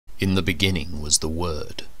In the beginning was the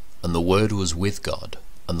Word, and the Word was with God,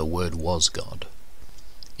 and the Word was God.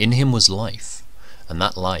 In him was life, and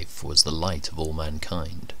that life was the light of all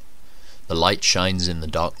mankind. The light shines in the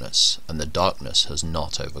darkness, and the darkness has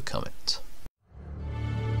not overcome it.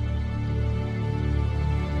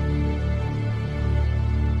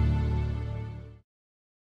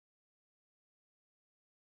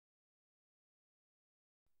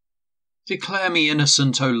 Declare me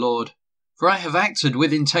innocent, O Lord, for I have acted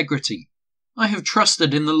with integrity. I have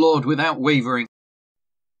trusted in the Lord without wavering.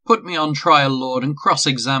 Put me on trial, Lord, and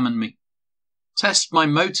cross-examine me. Test my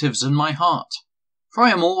motives and my heart, for I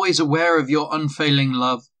am always aware of your unfailing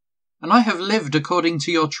love, and I have lived according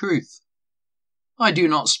to your truth. I do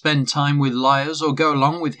not spend time with liars or go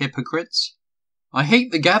along with hypocrites. I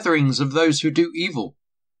hate the gatherings of those who do evil,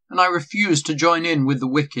 and I refuse to join in with the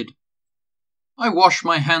wicked. I wash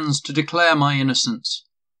my hands to declare my innocence.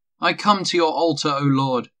 I come to your altar, O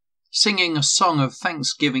Lord, singing a song of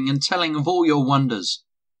thanksgiving and telling of all your wonders.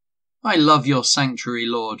 I love your sanctuary,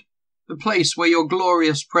 Lord, the place where your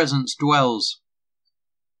glorious presence dwells.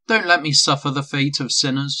 Don't let me suffer the fate of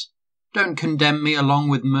sinners. Don't condemn me along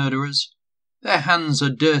with murderers. Their hands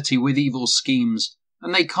are dirty with evil schemes,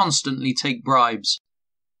 and they constantly take bribes.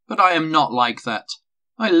 But I am not like that.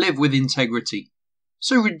 I live with integrity.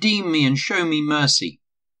 So redeem me and show me mercy.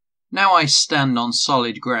 Now I stand on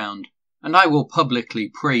solid ground, and I will publicly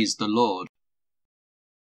praise the Lord.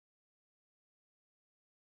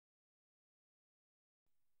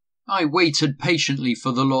 I waited patiently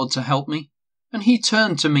for the Lord to help me, and he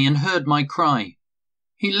turned to me and heard my cry.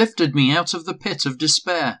 He lifted me out of the pit of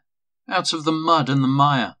despair, out of the mud and the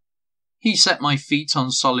mire. He set my feet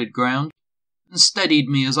on solid ground, and steadied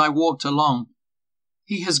me as I walked along.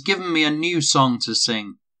 He has given me a new song to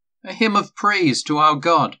sing, a hymn of praise to our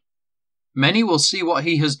God. Many will see what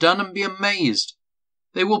he has done and be amazed.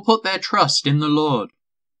 They will put their trust in the Lord.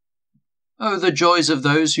 Oh, the joys of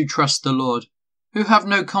those who trust the Lord, who have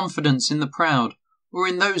no confidence in the proud, or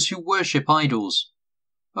in those who worship idols.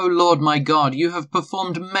 O Lord my God, you have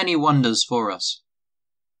performed many wonders for us.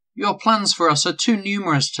 Your plans for us are too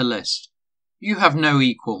numerous to list. You have no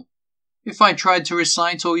equal. If I tried to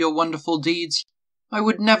recite all your wonderful deeds, I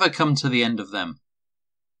would never come to the end of them.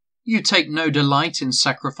 You take no delight in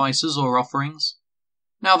sacrifices or offerings.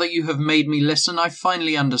 Now that you have made me listen, I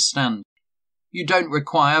finally understand. You don't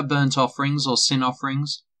require burnt offerings or sin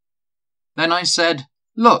offerings. Then I said,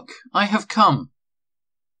 Look, I have come.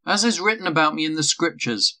 As is written about me in the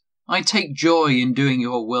Scriptures, I take joy in doing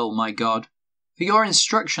your will, my God, for your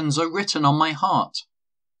instructions are written on my heart.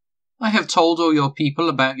 I have told all your people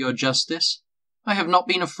about your justice. I have not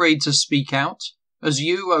been afraid to speak out, as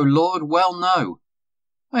you, O Lord, well know.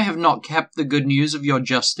 I have not kept the good news of your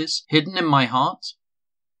justice hidden in my heart.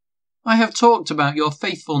 I have talked about your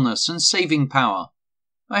faithfulness and saving power.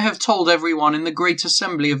 I have told everyone in the great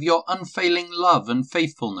assembly of your unfailing love and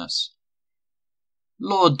faithfulness.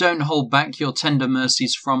 Lord, don't hold back your tender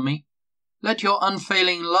mercies from me. Let your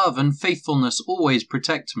unfailing love and faithfulness always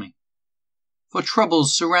protect me. For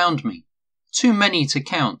troubles surround me, too many to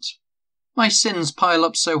count. My sins pile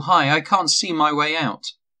up so high I can't see my way out.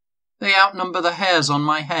 They outnumber the hairs on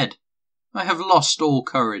my head. I have lost all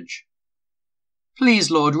courage. Please,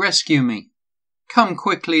 Lord, rescue me. Come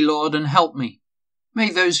quickly, Lord, and help me. May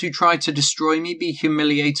those who try to destroy me be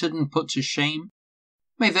humiliated and put to shame.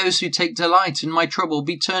 May those who take delight in my trouble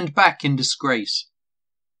be turned back in disgrace.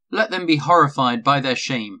 Let them be horrified by their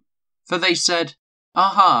shame, for they said,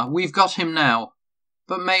 Aha, we've got him now.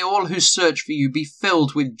 But may all who search for you be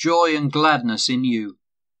filled with joy and gladness in you.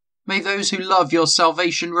 May those who love your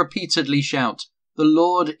salvation repeatedly shout, The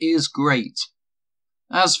Lord is great.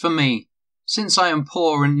 As for me, since I am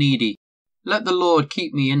poor and needy, let the Lord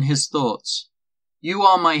keep me in his thoughts. You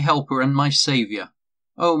are my helper and my Saviour.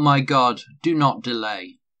 O my God, do not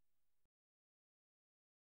delay.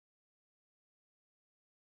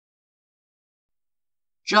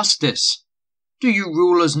 Justice. Do you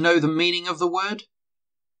rulers know the meaning of the word?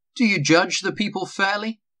 Do you judge the people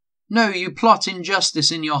fairly? No, you plot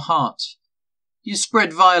injustice in your hearts. You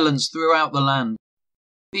spread violence throughout the land.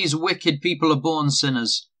 These wicked people are born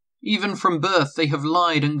sinners. Even from birth they have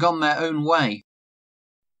lied and gone their own way.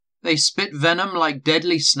 They spit venom like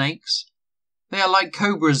deadly snakes. They are like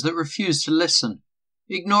cobras that refuse to listen,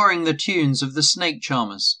 ignoring the tunes of the snake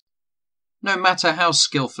charmers, no matter how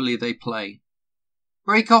skillfully they play.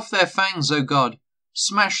 Break off their fangs, O God.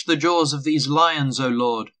 Smash the jaws of these lions, O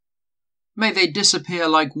Lord. May they disappear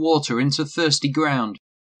like water into thirsty ground.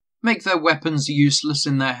 Make their weapons useless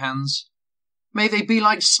in their hands. May they be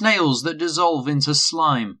like snails that dissolve into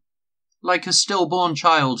slime, like a stillborn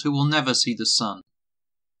child who will never see the sun.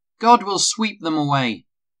 God will sweep them away,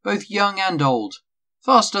 both young and old,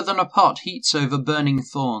 faster than a pot heats over burning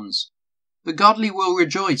thorns. The godly will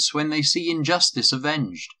rejoice when they see injustice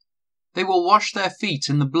avenged. They will wash their feet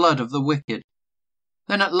in the blood of the wicked.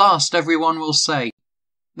 Then at last everyone will say,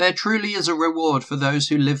 there truly is a reward for those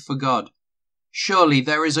who live for God. Surely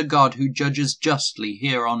there is a God who judges justly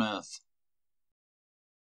here on earth.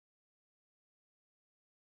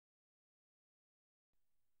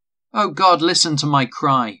 O God, listen to my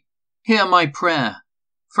cry. Hear my prayer.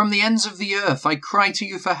 From the ends of the earth I cry to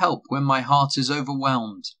you for help when my heart is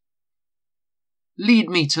overwhelmed. Lead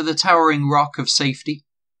me to the towering rock of safety,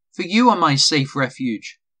 for you are my safe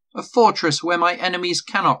refuge, a fortress where my enemies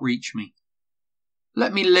cannot reach me.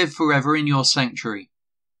 Let me live forever in your sanctuary,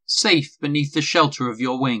 safe beneath the shelter of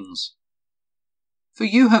your wings. For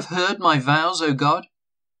you have heard my vows, O God.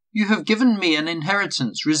 You have given me an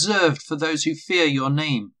inheritance reserved for those who fear your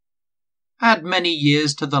name. Add many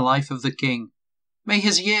years to the life of the king. May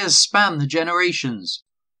his years span the generations.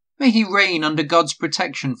 May he reign under God's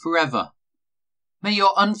protection forever. May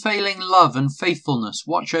your unfailing love and faithfulness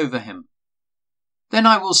watch over him. Then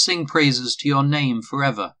I will sing praises to your name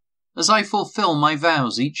forever, as I fulfill my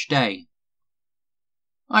vows each day.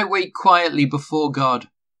 I wait quietly before God,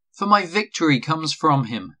 for my victory comes from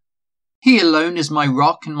him. He alone is my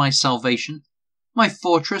rock and my salvation, my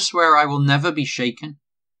fortress where I will never be shaken.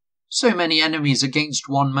 So many enemies against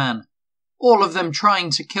one man, all of them trying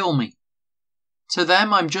to kill me. To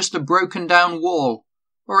them I'm just a broken down wall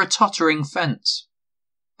or a tottering fence.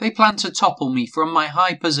 They plan to topple me from my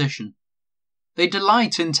high position. They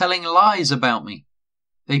delight in telling lies about me.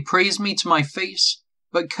 They praise me to my face,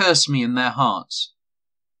 but curse me in their hearts.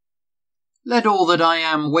 Let all that I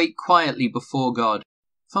am wait quietly before God,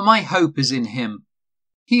 for my hope is in him.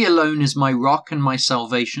 He alone is my rock and my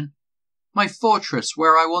salvation, my fortress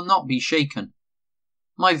where I will not be shaken.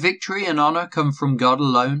 My victory and honor come from God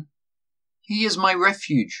alone. He is my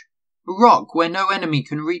refuge, a rock where no enemy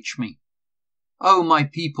can reach me. O my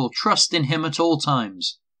people, trust in him at all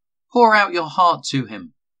times. Pour out your heart to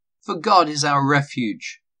him, for God is our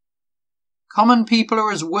refuge. Common people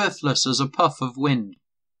are as worthless as a puff of wind,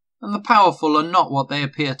 and the powerful are not what they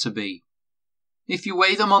appear to be. If you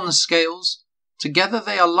weigh them on the scales, together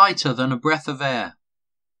they are lighter than a breath of air.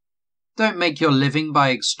 Don't make your living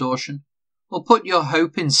by extortion, or put your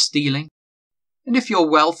hope in stealing. And if your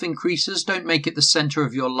wealth increases, don't make it the center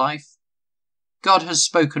of your life. God has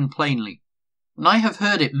spoken plainly, and I have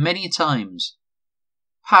heard it many times.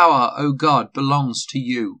 Power, O God, belongs to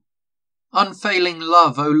you. Unfailing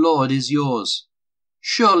love, O Lord, is yours.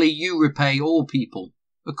 Surely you repay all people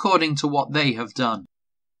according to what they have done.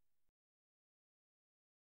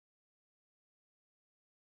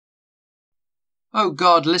 O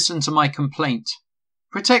God, listen to my complaint.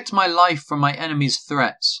 Protect my life from my enemies'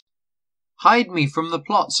 threats. Hide me from the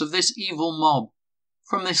plots of this evil mob,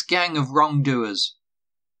 from this gang of wrongdoers.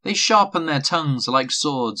 They sharpen their tongues like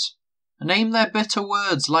swords, and aim their bitter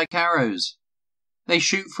words like arrows. They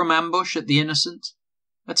shoot from ambush at the innocent,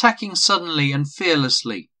 attacking suddenly and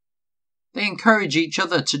fearlessly. They encourage each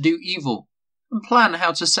other to do evil, and plan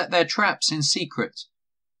how to set their traps in secret.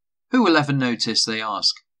 Who will ever notice, they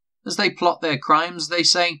ask. As they plot their crimes, they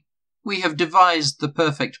say, we have devised the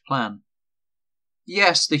perfect plan.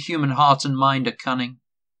 Yes, the human heart and mind are cunning,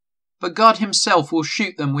 but God himself will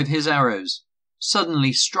shoot them with his arrows,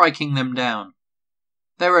 suddenly striking them down.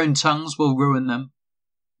 Their own tongues will ruin them,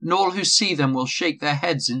 and all who see them will shake their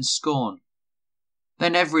heads in scorn.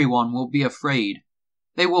 Then everyone will be afraid.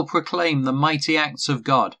 They will proclaim the mighty acts of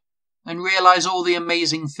God, and realize all the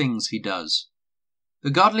amazing things he does. The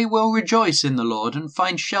godly will rejoice in the Lord and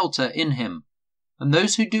find shelter in him, and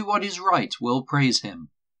those who do what is right will praise him.